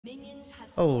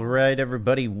Alright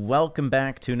everybody, welcome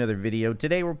back to another video.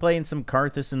 Today we're playing some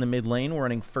Karthus in the mid lane. We're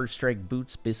running First Strike,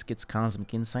 Boots, Biscuits,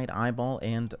 Cosmic Insight, Eyeball,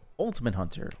 and Ultimate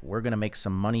Hunter. We're going to make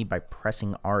some money by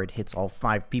pressing R. It hits all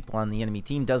 5 people on the enemy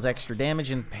team, does extra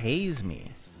damage, and pays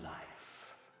me.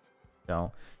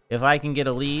 So, if I can get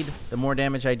a lead, the more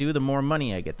damage I do, the more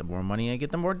money I get. The more money I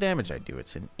get, the more damage I do.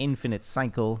 It's an infinite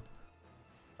cycle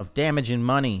of damage and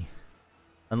money.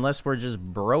 Unless we're just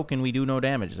broke and we do no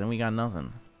damage, then we got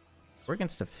nothing. We're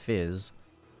against a Fizz.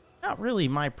 Not really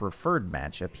my preferred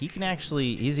matchup. He can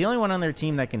actually... He's the only one on their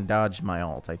team that can dodge my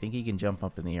ult. I think he can jump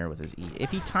up in the air with his E.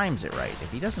 If he times it right.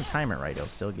 If he doesn't time it right, he'll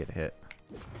still get hit.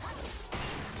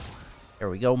 There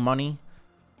we go. Money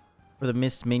for the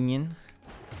missed minion.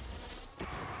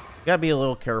 Gotta be a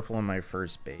little careful on my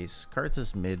first base.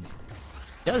 Karthus mid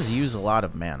does use a lot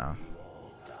of mana.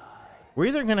 We're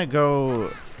either gonna go...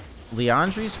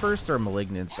 Leandries first or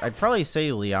Malignance? I'd probably say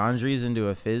Leandries into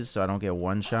a Fizz so I don't get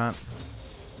one shot.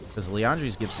 Because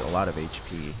Leandries gives a lot of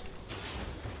HP.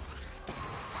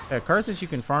 Yeah, Karthus you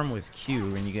can farm with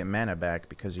Q and you get mana back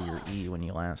because of your E when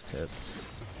you last hit.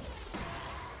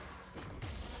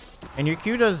 And your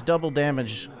Q does double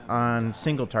damage on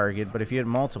single target, but if you hit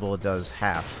multiple it does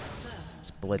half.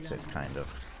 Splits it, kind of.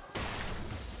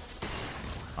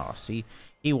 Oh, see?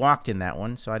 He walked in that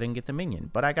one, so I didn't get the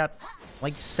minion. But I got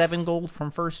like 7 gold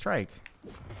from First Strike.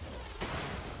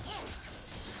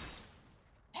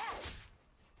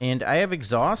 And I have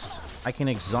Exhaust. I can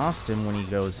exhaust him when he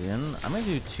goes in. I'm going to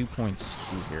do 2 points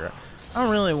here. I don't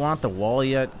really want the wall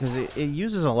yet, because it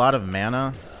uses a lot of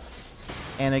mana.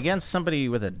 And against somebody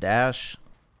with a dash,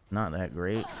 not that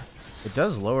great. It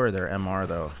does lower their MR,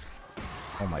 though.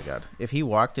 Oh my god. If he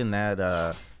walked in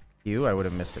that Q, I would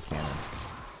have missed a cannon.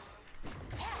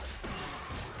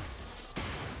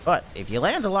 But if you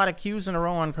land a lot of Qs in a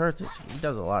row on Karthus, he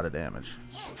does a lot of damage.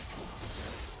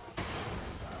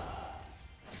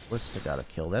 Callista got a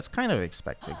kill. That's kind of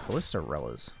expected. Callista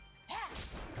Rella's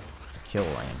a kill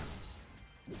lane.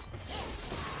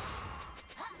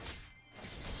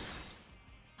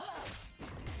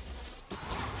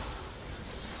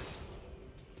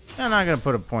 I'm not going to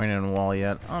put a point in a wall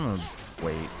yet. I'm going to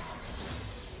wait.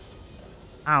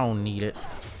 I don't need it.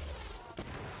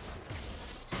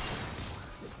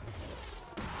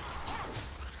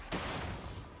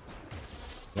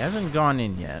 He hasn't gone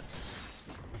in yet.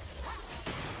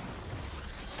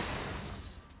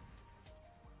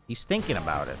 He's thinking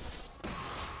about it.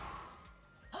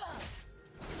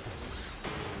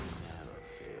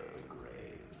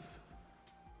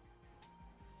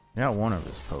 Got one of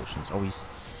his potions. Oh, he's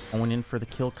going in for the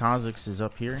kill. Kha'Zix is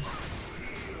up here.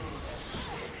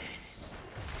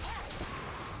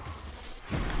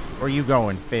 Where you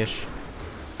going, fish?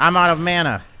 I'm out of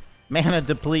mana. Mana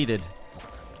depleted.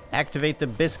 Activate the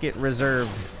biscuit reserve.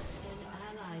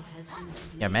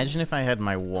 Yeah, imagine if I had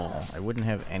my wall. I wouldn't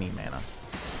have any mana.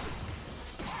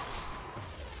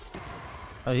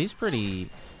 Oh, he's pretty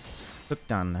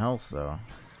hooked on health, though.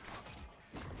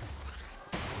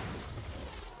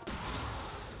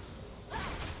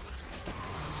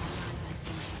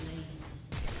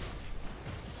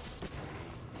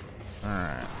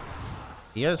 Alright.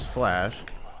 He has flash.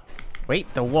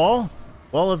 Wait, the wall?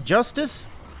 Wall of justice?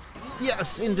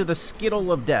 Yes, into the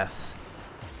skittle of death.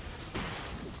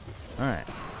 Alright.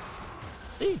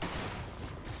 See?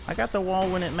 I got the wall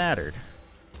when it mattered.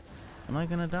 Am I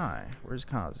gonna die? Where's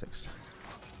Kha'Zix?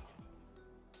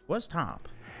 Was top.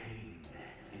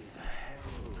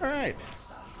 Alright.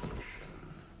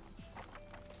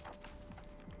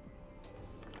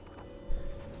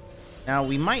 Now,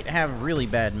 we might have really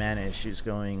bad mana issues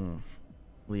going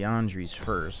Leandries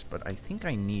first, but I think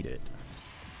I need it.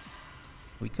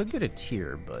 We could get a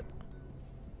tier, but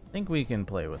I think we can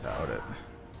play without it.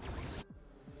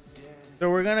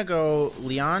 So we're gonna go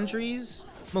Leandries,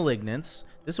 Malignance.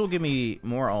 This will give me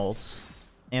more ults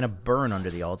and a burn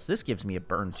under the ults. This gives me a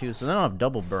burn too, so then I'll have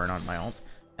double burn on my ult.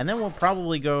 And then we'll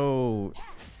probably go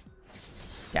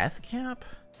Death Cap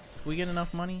if we get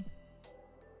enough money.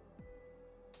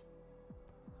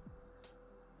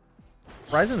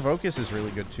 Rise and Focus is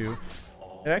really good too.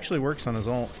 It actually works on his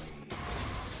ult.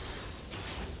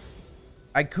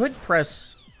 I could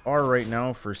press R right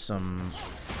now for some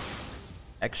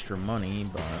extra money,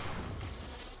 but...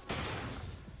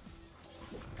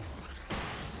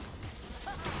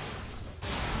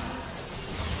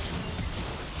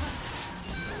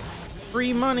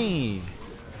 Free money!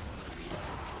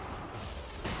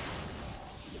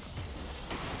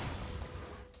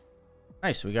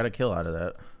 Nice, we got a kill out of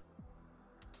that.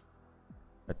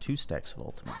 Got 2 stacks of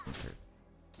ultimate.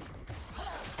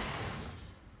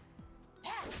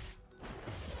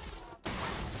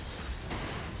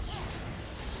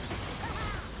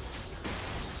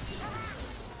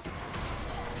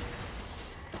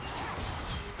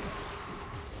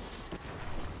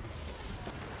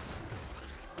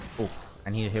 I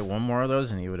need to hit one more of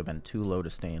those and he would have been too low to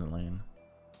stay in lane.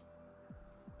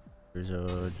 There's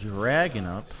a dragon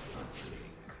up.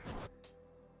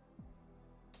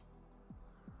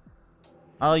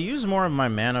 I'll use more of my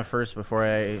mana first before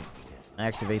I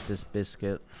activate this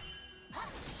biscuit.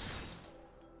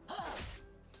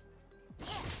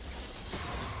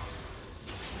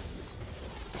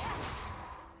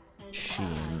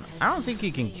 Sheen. I don't think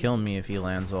he can kill me if he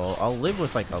lands all. I'll live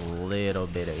with like a little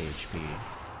bit of HP.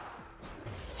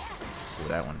 Ooh,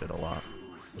 that one did a lot.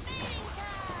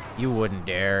 You wouldn't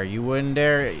dare. You wouldn't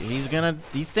dare. He's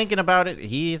thinking about it.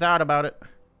 He thought about it.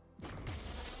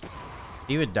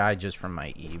 He would die just from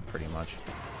my E, pretty much.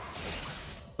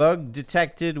 Bug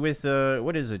detected with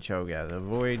what is a Cho'Gath? The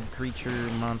void creature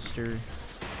monster.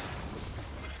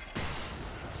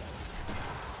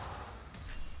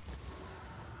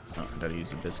 Oh, I gotta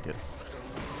use a biscuit.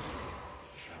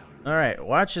 Alright,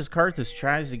 watch as Karthus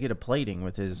tries to get a plating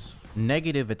with his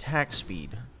negative attack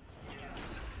speed.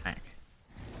 Heck.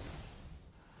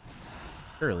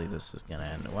 Surely this is gonna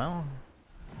end well.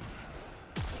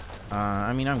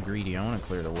 I mean, I'm greedy. I want to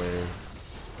clear the wave.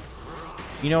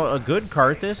 You know, a good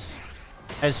Karthus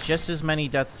has just as many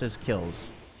deaths as kills.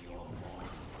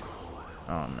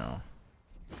 Oh, no.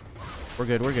 We're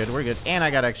good, we're good, we're good. And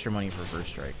I got extra money for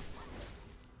first strike.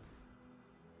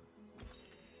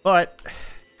 But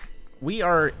we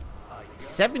are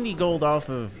 70 gold off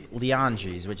of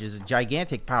Liandry's, which is a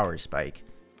gigantic power spike.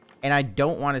 And I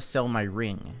don't want to sell my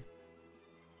ring.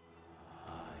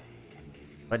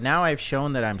 But now I've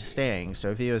shown that I'm staying, so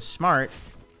if he was smart,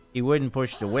 he wouldn't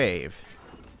push the wave.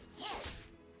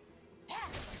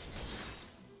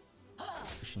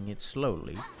 Pushing it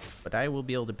slowly, but I will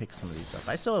be able to pick some of these up.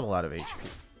 I still have a lot of HP.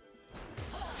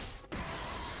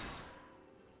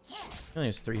 He only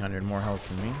has 300 more health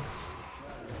than me.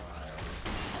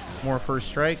 More first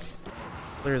strike.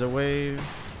 Clear the wave.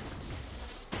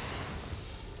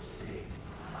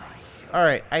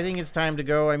 Alright, I think it's time to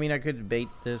go. I mean, I could bait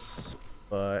this,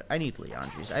 but I need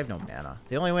Liandry's. I have no mana.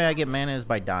 The only way I get mana is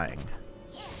by dying.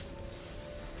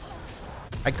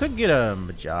 I could get a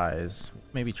Magi's.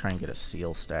 Maybe try and get a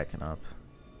seal stacking up.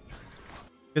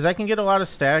 Because I can get a lot of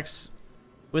stacks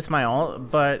with my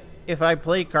ult, but if I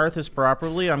play Karthus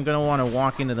properly, I'm going to want to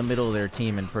walk into the middle of their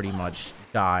team and pretty much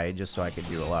die just so I could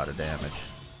do a lot of damage.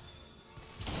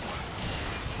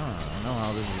 I don't know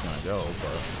how this is going to go,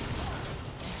 but...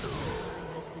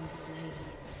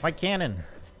 My cannon!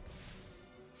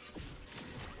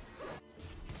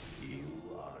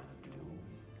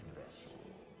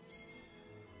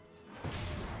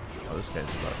 Oh, this guy's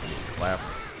about to get clapped.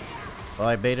 Well,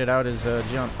 I baited out his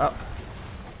jump. Oh.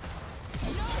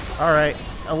 Alright,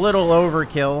 a little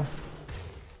overkill.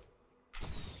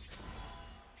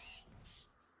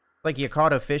 Like you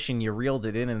caught a fish and you reeled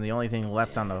it in and the only thing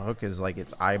left on the hook is like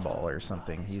its eyeball or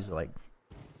something. He's like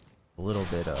a little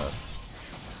bit,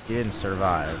 he didn't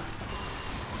survive.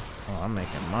 Oh, I'm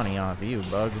making money off you,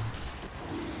 bug.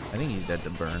 I think he's dead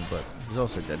to burn, but he's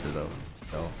also dead to those.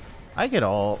 So, I could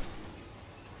ult.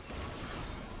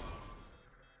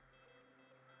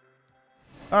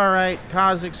 Alright,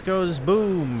 Kha'Zix goes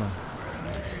boom.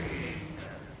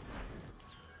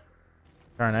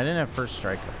 Darn, I didn't have first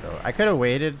strike up though. I could have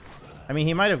waited. I mean,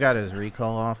 he might have got his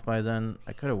recall off by then.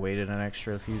 I could have waited an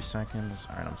extra few seconds.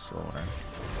 Alright, I'm slower.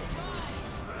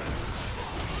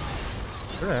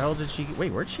 Where the hell did she...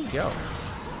 Wait, where'd she go?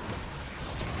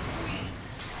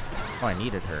 Oh, I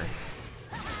needed her.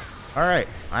 Alright,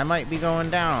 I might be going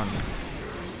down.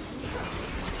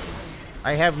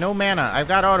 I have no mana. I've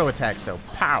got auto attacks though.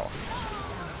 Pow!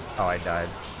 Oh, I died.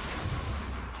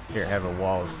 Here, I have a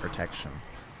wall of protection.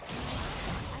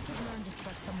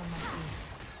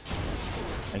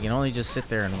 I can only just sit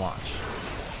there and watch.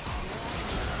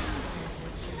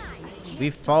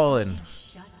 We've fallen.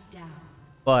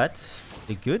 But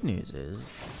the good news is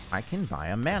I can buy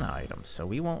a mana item, so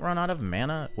we won't run out of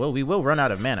mana. Well, we will run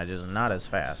out of mana, just not as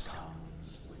fast.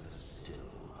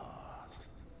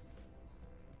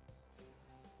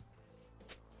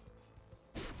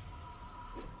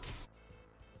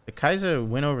 The Kaiser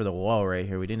went over the wall right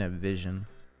here. We didn't have vision.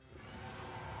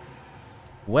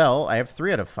 Well, I have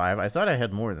 3 out of 5. I thought I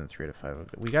had more than 3 out of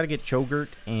 5. We got to get Cho'Gath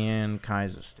and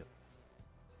Kaiser still.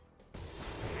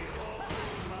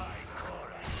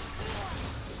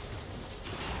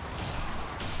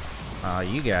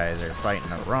 You guys are fighting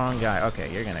the wrong guy.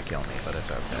 Okay, you're gonna kill me, but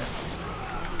it's okay.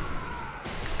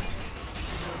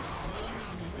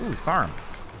 Ooh, farm.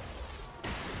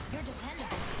 You're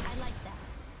dependable. I like that.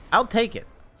 I'll take it.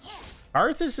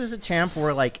 Karthus is a champ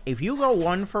where, like, if you go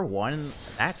 1 for 1,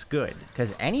 that's good.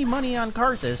 Because any money on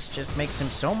Karthus just makes him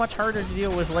so much harder to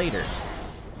deal with later.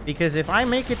 Because if I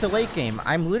make it to late game,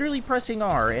 I'm literally pressing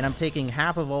R and I'm taking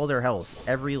half of all their health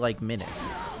every, like, minute.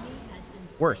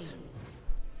 Worth.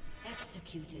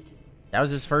 That was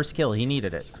his first kill. He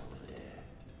needed it.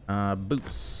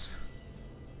 Boots.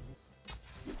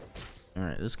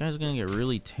 Alright, this guy's gonna get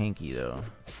really tanky, though.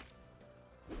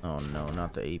 Oh, no,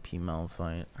 not the AP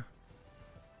Malphite.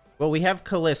 Well, we have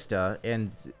Callista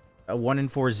and a 1 in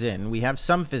 4 Xin. We have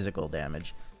some physical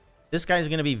damage. This guy's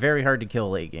gonna be very hard to kill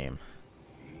late game.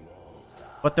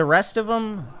 But the rest of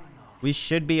them, we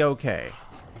should be okay.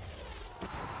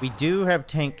 We do have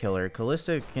Tank Killer.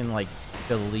 Callista can, like,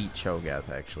 delete Cho'Gath,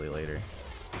 actually, later.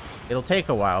 It'll take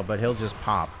a while, but he'll just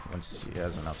pop once he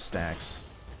has enough stacks.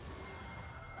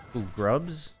 Ooh,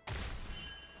 grubs?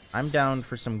 I'm down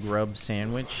for some grub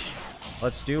sandwich.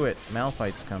 Let's do it.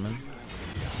 Malphite's coming.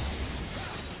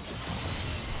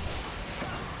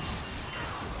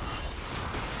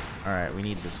 Alright, we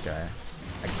need this guy.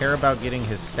 I care about getting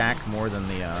his stack more than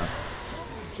the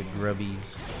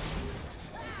grubbies.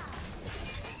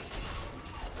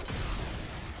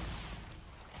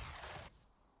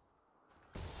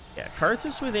 Yeah,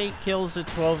 Karthus with 8 kills at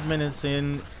 12 minutes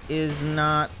in is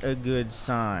not a good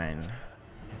sign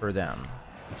for them.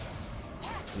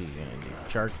 What are you gonna do?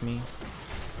 Shark me?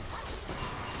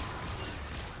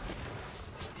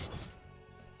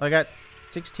 I got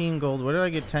 16 gold. Where did I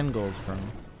get 10 gold from?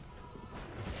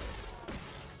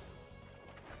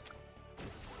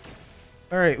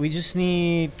 Alright, we just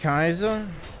need Kai'Sa.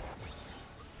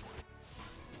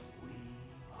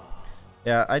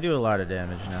 Yeah, I do a lot of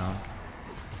damage now.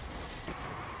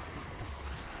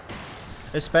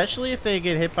 Especially if they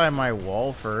get hit by my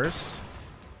wall first.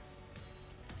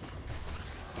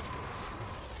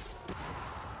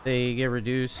 They get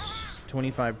reduced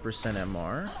 25%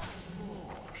 MR.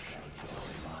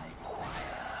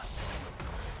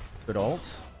 Good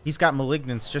ult. He's got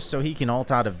Malignance just so he can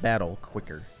ult out of battle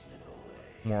quicker.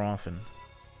 More often.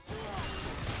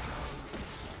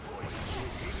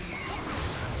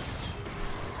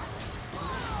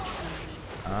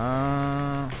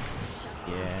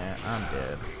 Yeah, I'm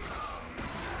dead.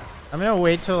 I'm gonna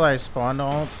wait till I spawn to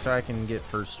ult so I can get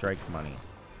first strike money.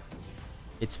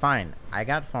 It's fine. I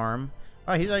got farm.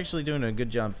 Oh, he's actually doing a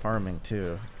good job farming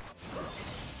too.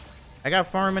 I got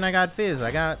farm and I got fizz.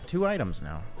 I got 2 items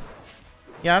now.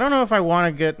 Yeah, I don't know if I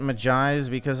want to get Magi's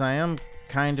because I am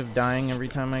kind of dying every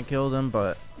time I kill them,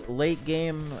 but late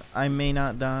game I may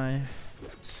not die.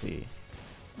 Let's see.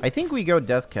 I think we go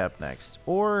Death Cap next,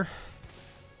 or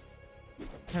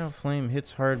Shadow Flame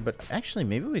hits hard, but actually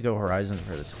maybe we go Horizon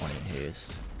for the 20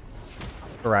 haste.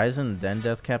 Horizon, then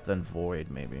Death Cap, then Void,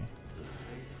 maybe.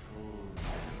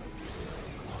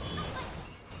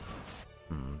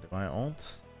 Do I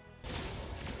ult?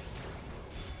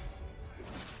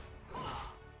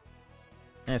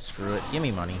 Eh, screw it. Give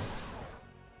me money.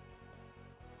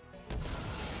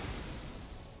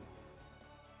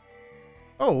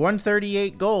 Oh,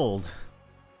 138 gold.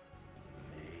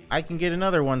 I can get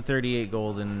another 138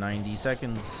 gold in 90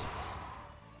 seconds.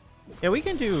 Yeah, we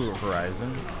can do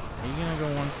Horizon. Are you gonna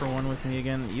go 1 for 1 with me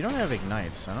again? You don't have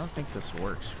Ignite, so I don't think this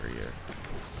works for you.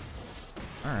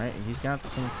 Alright, he's got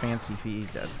some fancy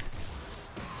feet dead.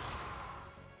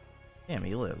 Damn,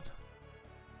 he lived.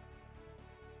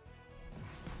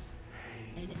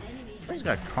 Oh, he's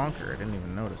got Conquer. I didn't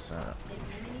even notice that.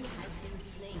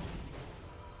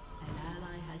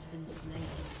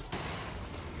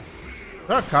 I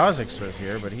thought Kha'Zix was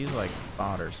here, but he's like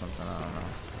bot or something. I don't know.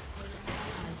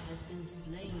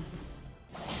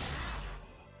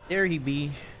 There he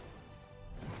be.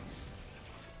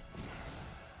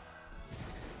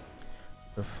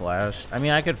 The flash. I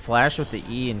mean, I could flash with the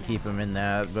E and keep him in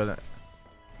that, but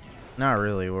not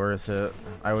really worth it.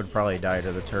 I would probably die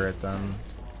to the turret then.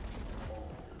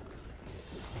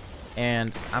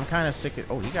 And I'm kind of sick of...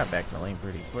 Oh, he got back in the lane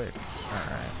pretty quick.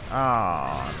 Alright.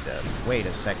 Oh, I'm dead. Wait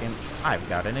a second. I've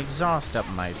got an exhaust up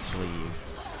my sleeve.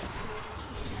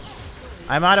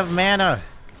 I'm out of mana.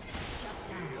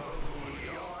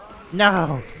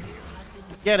 No.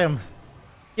 Get him.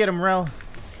 Get him, Rel.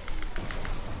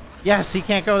 Yes, he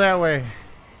can't go that way.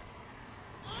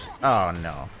 Oh,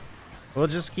 no. We'll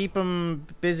just keep him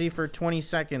busy for 20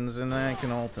 seconds and then I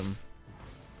can ult him.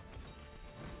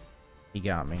 He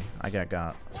got me. I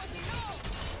got.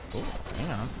 Oh,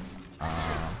 hang on.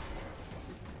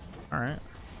 Alright.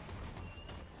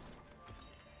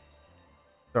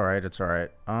 It's alright, it's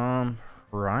alright.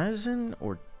 Horizon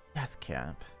or Death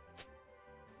Cap?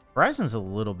 Horizon's a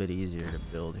little bit easier to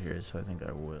build here, so I think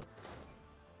I will.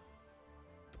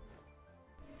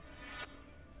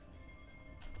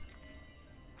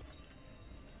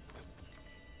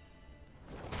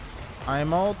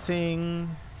 I'm ulting.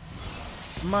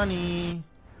 Money.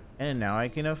 And now I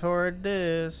can afford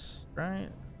this, right?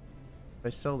 If I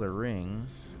sell the ring,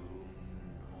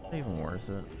 not even worth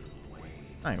it.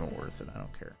 Not even worth it, I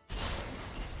don't care.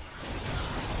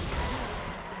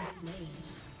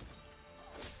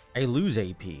 I lose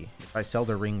AP if I sell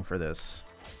the ring for this.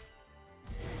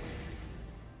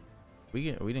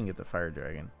 We didn't get the fire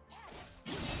dragon.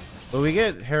 But we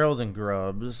get Herald and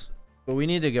Grubs. But we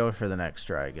need to go for the next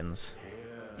dragons.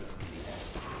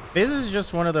 Fizz is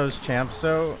just one of those champs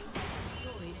though,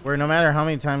 where no matter how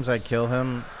many times I kill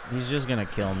him, he's just gonna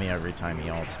kill me every time he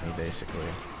ults me, basically.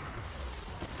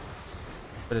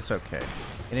 But it's okay.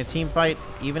 In a team fight,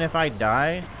 even if I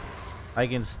die, I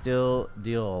can still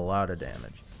deal a lot of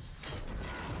damage.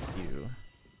 You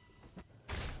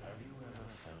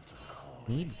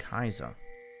need Kai'Sa.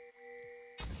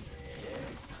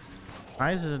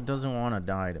 Kai'Sa doesn't want to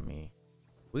die to me.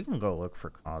 We can go look for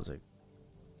Kha'Zix.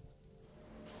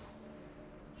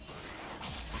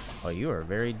 Oh, you are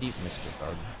very deep, Mr.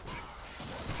 Bug.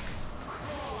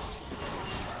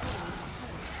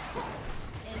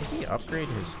 Did he upgrade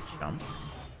his jump?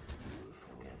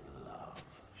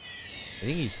 I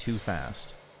think he's too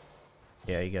fast.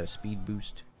 Yeah, he got a speed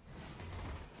boost.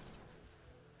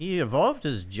 He evolved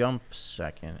his jump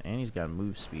second, and he's got a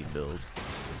move speed build.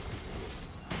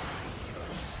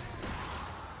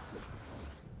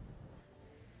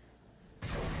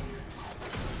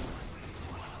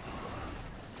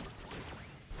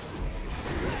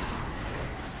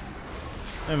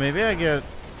 And maybe I get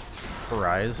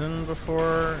Horizon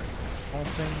before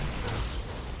ulting.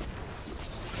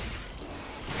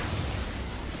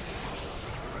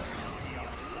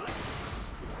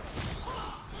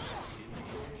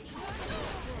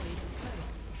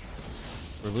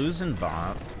 We're losing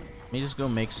bot. Let me just go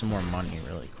make some more money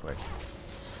really quick.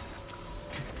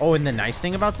 Oh, and the nice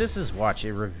thing about this is, watch,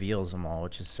 it reveals them all,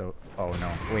 which is so... Oh,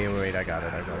 no. Wait, I got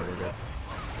it. We're good.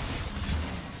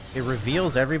 It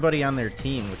reveals everybody on their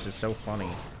team, which is so funny.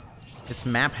 It's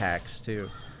map hacks, too.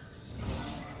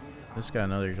 Just got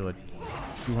another, like,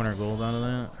 200 gold out of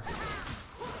that.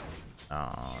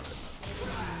 Oh.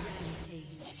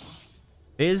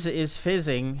 Fizz is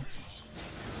fizzing.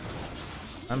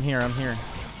 I'm here.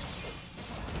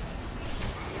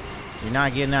 You're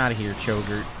not getting out of here,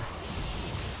 Chogurt.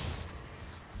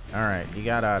 Alright, you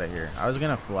got out of here. I was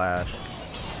gonna flash.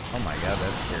 Oh my god,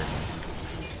 that scared me.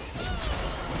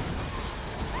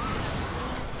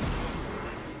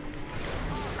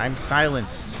 I'm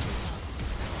silenced.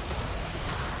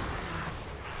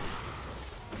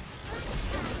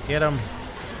 Get them.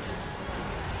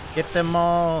 Get them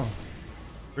all.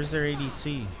 Where's their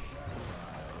ADC?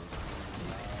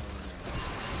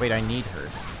 Wait, I need her.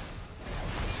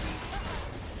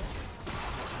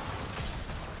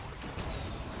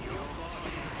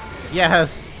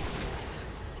 Yes.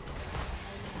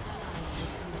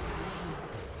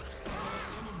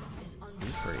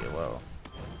 He's pretty low.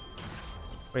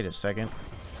 Wait a second.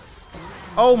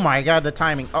 Oh my god, the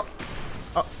timing. Oh.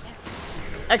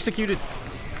 Executed.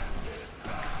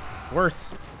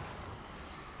 Worth.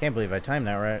 Can't believe I timed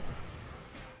that right.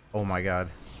 Oh my god.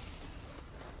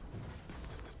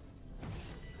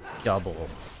 Double.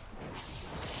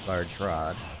 Large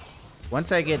rod.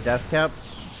 Once I get death cap,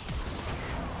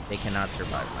 they cannot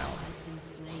survive my ult.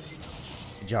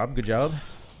 Good job.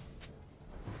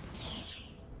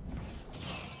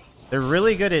 They're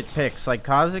really good at picks. Like,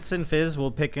 Kha'Zix and Fizz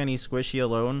will pick any squishy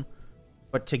alone,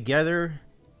 but together,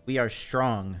 we are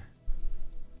strong.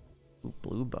 Ooh,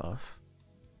 blue buff.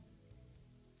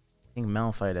 I think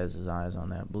Malphite has his eyes on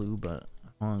that blue, but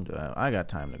how long do I have? I got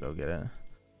time to go get it.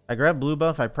 I grab blue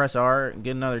buff, I press R,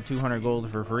 get another 200 gold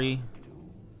for free.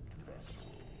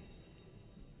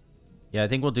 Yeah, I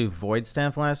think we'll do Void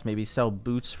Staff last. Maybe sell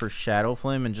boots for Shadow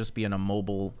Flame and just be in a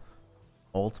mobile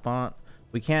ult bot.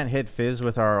 We can't hit Fizz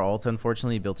with our ult,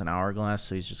 unfortunately. He built an hourglass,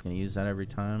 so he's just going to use that every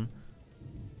time.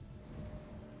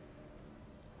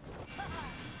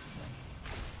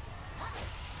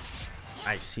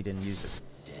 Nice, he didn't use it.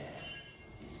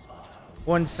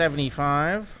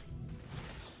 175.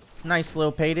 Nice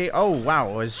little payday. Oh,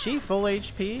 wow. Is she full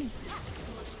HP?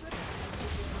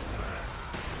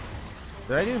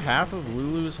 Did I do half of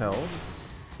Lulu's health?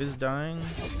 Is dying?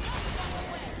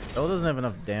 Bell doesn't have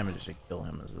enough damage to kill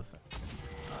him, is the thing.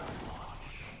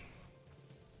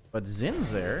 But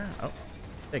Zin's there. Oh,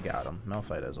 they got him.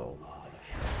 Malphite has ult.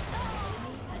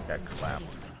 Got clapped.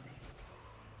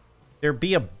 There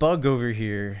be a bug over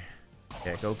here.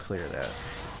 Yeah, go clear that.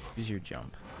 Use your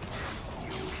jump.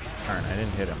 Darn, I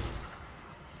didn't hit him.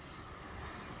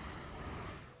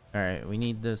 Alright, we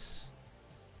need this.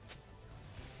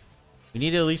 We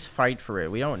need to at least fight for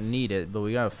it. We don't need it, but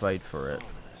we gotta fight for it.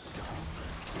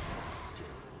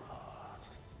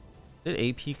 Did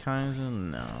AP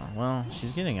Kaizen? No. Well,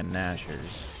 she's getting a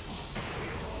Nashers.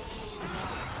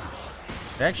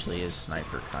 It actually is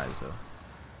Sniper Kaizo.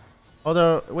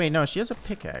 Although, wait, no, she has a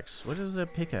pickaxe. What is a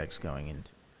pickaxe going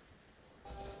into?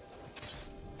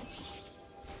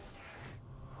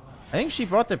 I think she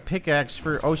bought the pickaxe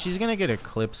for... Oh, she's gonna get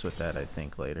Eclipse with that, I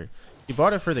think, later. She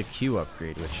bought it for the Q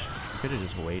upgrade, which could have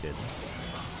just waited.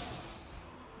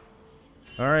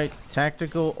 Alright,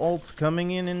 tactical ult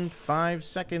coming in 5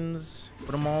 seconds.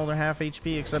 Put them all to half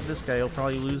HP, except this guy. He'll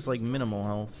probably lose, like, minimal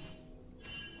health.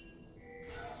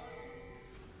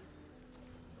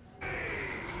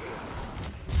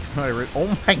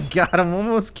 Oh my god, I'm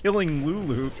almost killing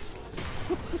Lulu.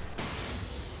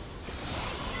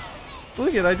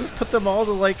 Look at, I just put them all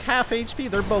to like half HP.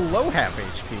 They're below half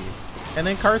HP. And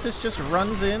then Karthus just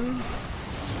runs in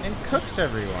and cooks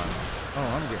everyone. Oh,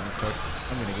 I'm getting cooked.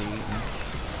 I'm gonna get eaten.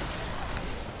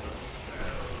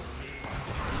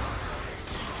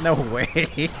 No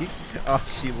way. Oh,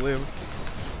 she lived.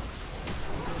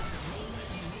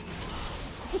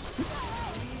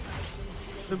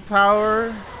 The power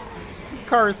of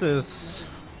Karthus.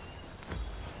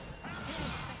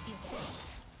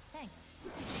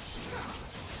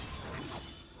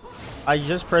 I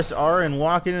just press R and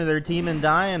walk into their team and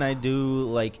die, and I do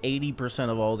like 80%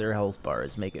 of all their health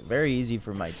bars. Make it very easy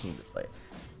for my team to play.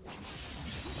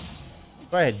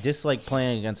 I dislike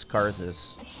playing against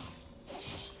Karthus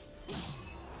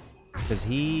because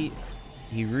he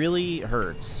really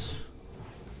hurts.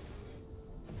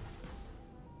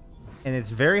 And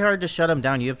it's very hard to shut him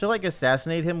down. You have to like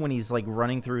assassinate him when he's like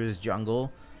running through his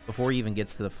jungle before he even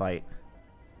gets to the fight.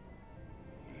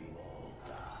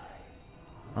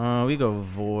 We go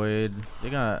Void. They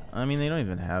got, I mean, they don't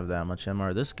even have that much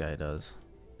MR. This guy does.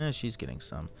 Eh, she's getting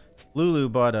some. Lulu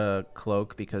bought a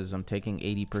cloak because I'm taking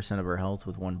 80% of her health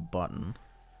with one button.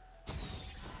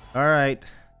 Alright.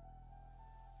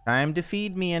 Time to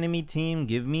feed me, enemy team.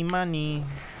 Give me money.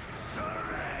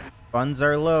 Funds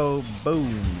are low.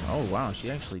 Boom. Oh, wow.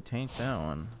 She actually tanked that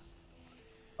one.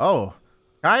 Oh.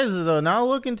 Kaiser, though, not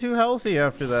looking too healthy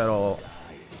after that ult.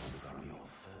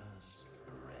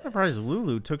 I'm surprised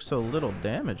Lulu took so little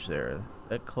damage there.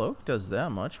 That cloak does that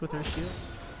much with her shield?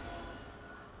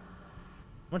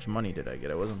 How much money did I get?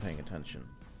 I wasn't paying attention.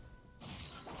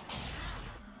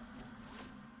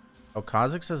 Oh,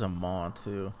 Kha'Zix has a Maw,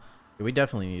 too. Yeah, we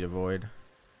definitely need a Void.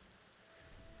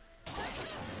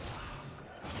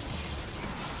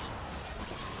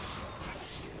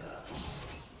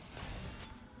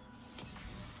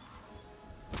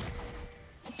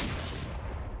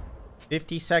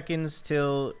 $50 seconds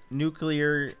till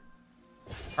nuclear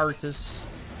Karthus.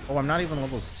 Oh, I'm not even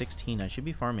level 16. I should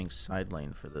be farming side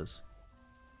lane for this.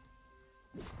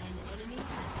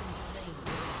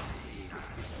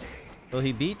 Well,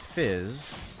 he beat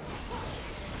Fizz.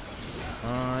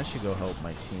 I should go help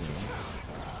my team.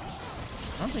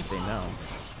 I don't think they know.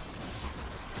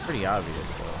 Pretty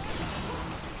obvious, though.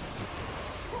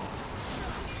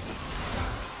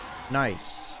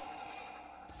 Nice.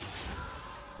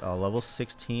 Level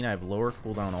 16, I have lower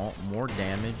cooldown ult, more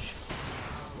damage.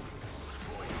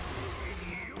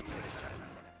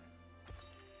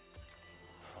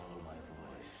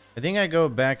 I think I go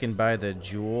back and buy the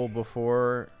jewel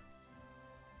before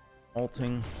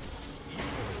ulting.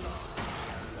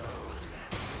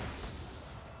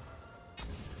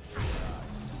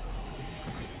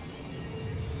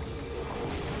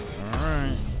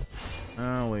 Alright.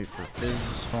 I'll wait for Fizz to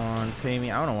spawn. Pay me.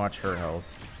 I want to watch her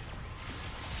health.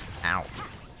 Ow.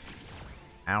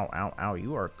 Ow, ow, ow.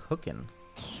 You are cooking.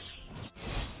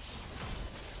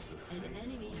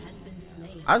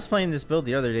 I was playing this build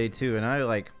the other day too, and I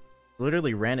like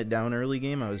literally ran it down early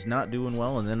game. I was not doing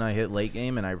well, and then I hit late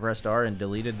game and I pressed R and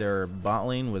deleted their bot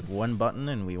lane with one button,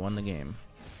 and we won the game.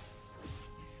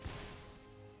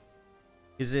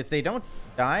 Because if they don't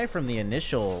die from the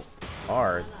initial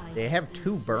R, they have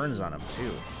 2 burns on them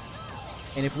too.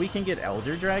 And if we can get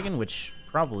Elder Dragon, which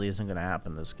probably isn't going to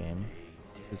happen this game,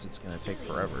 because it's going to take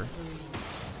forever.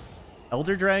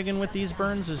 Elder Dragon with these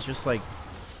burns is just like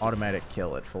automatic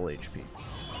kill at full HP.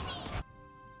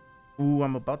 Ooh,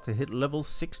 I'm about to hit level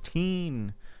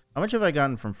 16. How much have I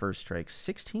gotten from First Strike?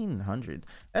 1,600.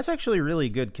 That's actually really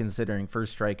good considering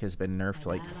First Strike has been nerfed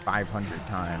like 500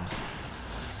 times.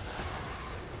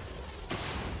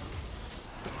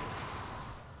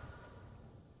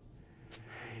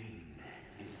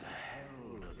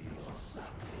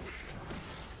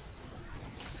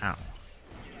 Ow.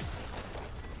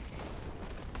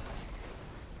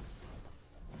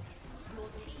 Your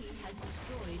team has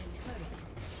destroyed a turret.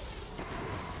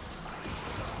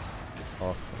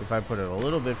 if I put it a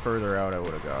little bit further out, I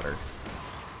would have got her.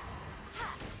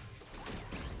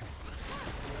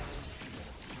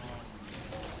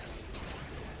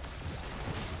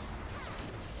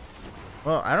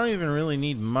 Well, I don't even really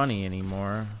need money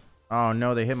anymore. Oh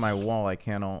no, they hit my wall. I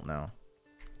can't ult now.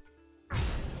 I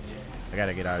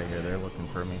gotta get out of here. They're looking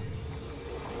for me.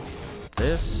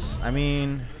 This, I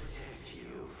mean...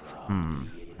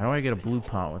 How do I get a blue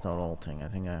pot without ulting? I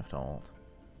think I have to ult.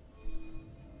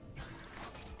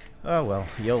 Oh well,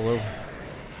 YOLO.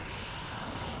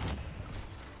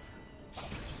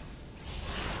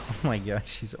 Oh my gosh,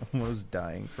 she's almost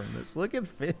dying from this. Look at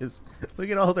Fizz.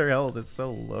 Look at all their health. It's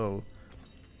so low.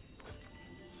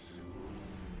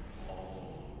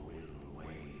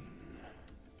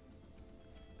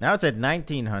 Now it's at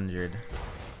 1900.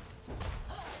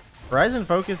 Horizon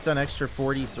Focus done extra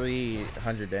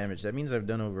 4,300 damage. That means I've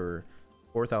done over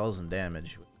 4,000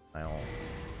 damage with my ult.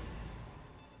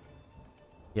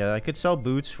 Yeah, I could sell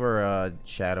boots for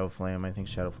Shadow Flame. I think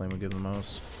Shadow Flame would give the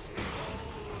most.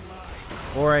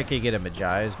 Or I could get a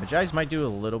Magi's. Magi's might do a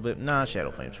little bit. Nah,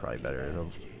 Shadow Flame's probably better. The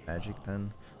Magic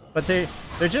Pen. But they're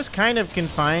just kind of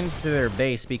confined to their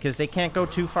base because they can't go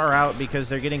too far out because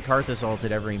they're getting Karthus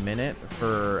ulted every minute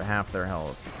for half their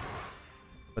health.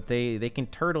 But they can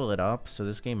turtle it up, so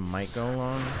this game might go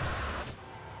long.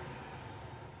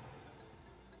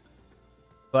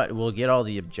 But we'll get all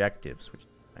the objectives, which is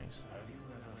nice.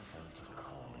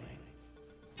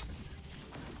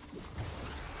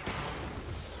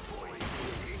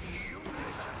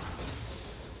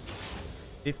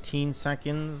 15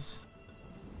 seconds.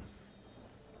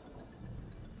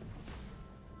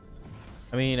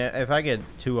 I mean, if I get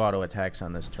 2 auto attacks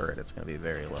on this turret, it's going to be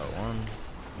very low. 1.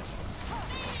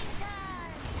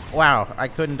 Wow, I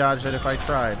couldn't dodge that if I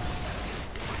tried.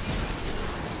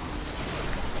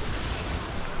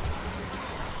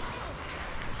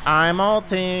 I'm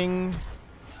ulting.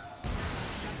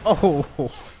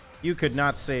 Oh, you could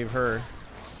not save her.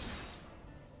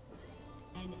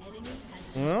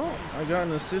 Well, I got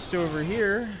an assist over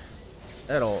here.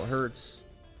 That all hurts.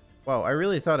 Wow, I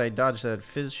really thought I dodged that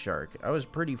Fizz Shark. I was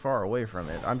pretty far away from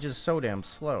it. I'm just so damn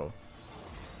slow.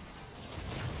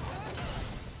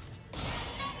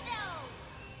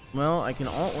 Well, I can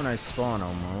ult when I spawn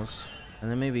almost. And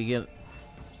then maybe get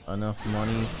enough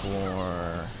money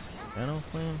for Shadow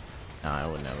Flame? Nah, I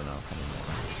wouldn't have enough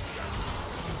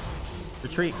anymore.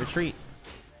 Retreat, retreat.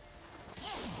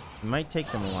 It might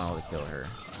take them a while to kill her.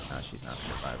 Nah, she's not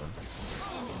surviving.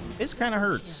 Fizz kind of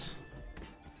hurts.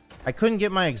 I couldn't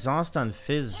get my exhaust on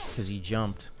Fizz because he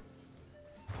jumped.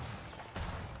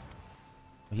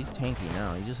 He's tanky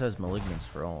now. He just has Malignance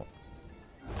for ult.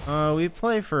 We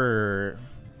play for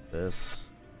this.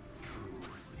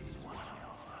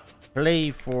 Play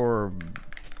for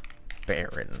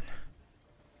Baron.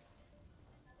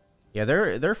 Yeah,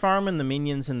 they're farming the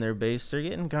minions in their base. They're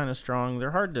getting kind of strong.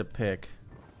 They're hard to pick.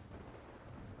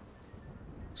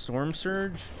 Storm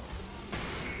Surge.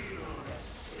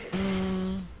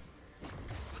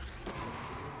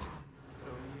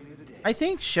 I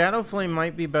think Shadow Flame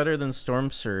might be better than Storm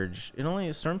Surge.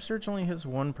 Storm Surge only hits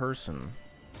 1 person.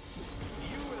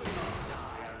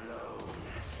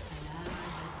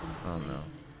 Oh no.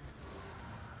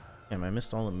 Damn, I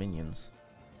missed all the minions.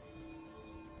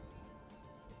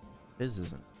 Fizz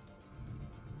isn't.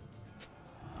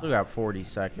 We got 40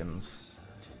 seconds.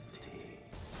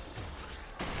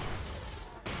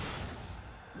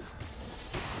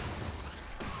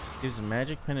 Gives a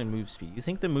magic pen and move speed. You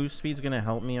think the move speed's gonna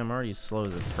help me? I'm already slow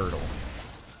as a turtle.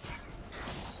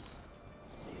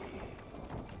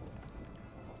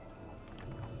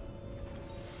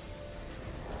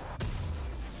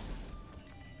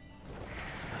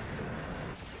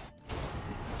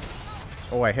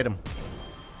 Oh, I hit him.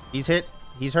 He's hit.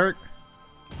 He's hurt.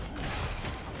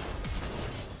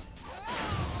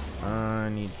 I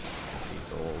need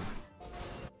gold.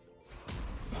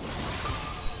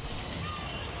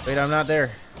 Wait, I'm not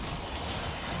there.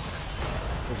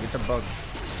 Oh, get the bug.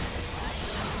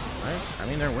 Nice. I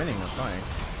mean, they're winning. They're fine.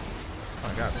 Oh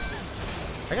my god.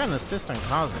 I got an assist on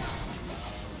Cosmics.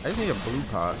 I just need a blue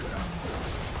pot.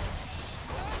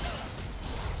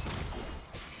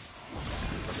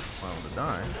 Well, to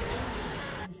die.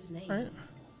 Alright.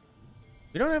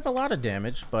 We don't have a lot of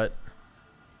damage, but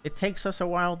it takes us a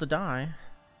while to die.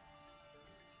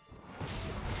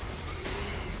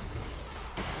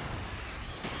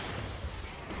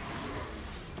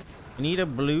 Need a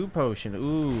blue potion.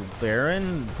 Ooh,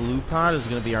 Baron blue pot is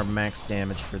gonna be our max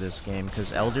damage for this game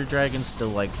because Elder Dragon's still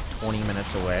like 20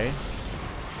 minutes away,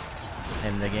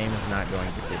 and the game is not going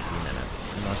to 50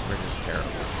 minutes unless we're just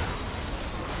terrible.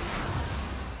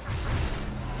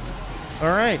 All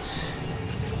right.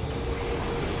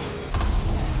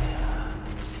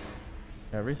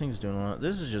 Everything's doing well.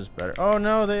 This is just better. Oh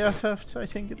no, they FF'd. I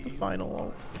didn't get the final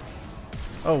ult.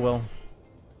 Oh well.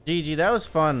 GG, that was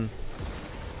fun.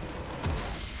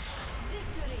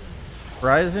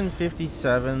 Horizon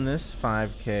 57, this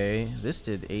 5k. This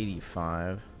did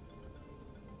 85.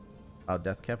 Oh,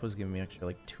 Deathcap was giving me extra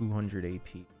like 200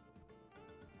 AP.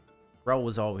 Rel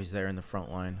was always there in the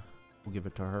front line. We'll give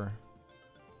it to her.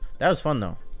 That was fun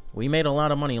though. We made a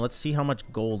lot of money. Let's see how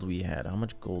much gold we had. How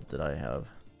much gold did I have?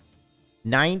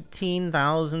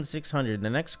 19,600. The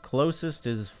next closest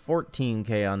is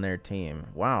 14k on their team.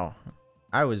 Wow.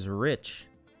 I was rich.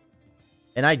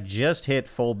 And I just hit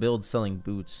full build selling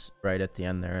boots right at the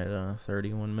end there at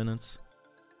 31 minutes.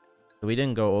 So we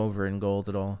didn't go over in gold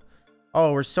at all.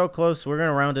 Oh, we're so close. We're going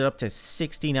to round it up to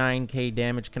 69k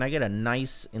damage. Can I get a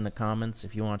nice in the comments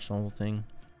if you watch the whole thing?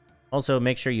 Also,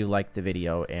 make sure you like the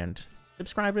video and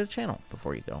subscribe to the channel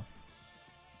before you go.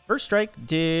 First Strike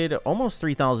did almost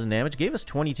 3,000 damage, gave us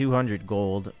 2,200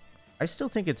 gold. I still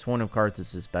think it's one of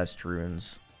Karthus' best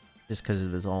runes, just because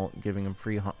of his ult, giving him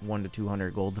free 1 to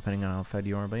 200 gold, depending on how fed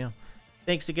you are. But yeah,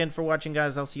 thanks again for watching,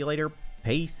 guys. I'll see you later.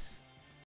 Peace.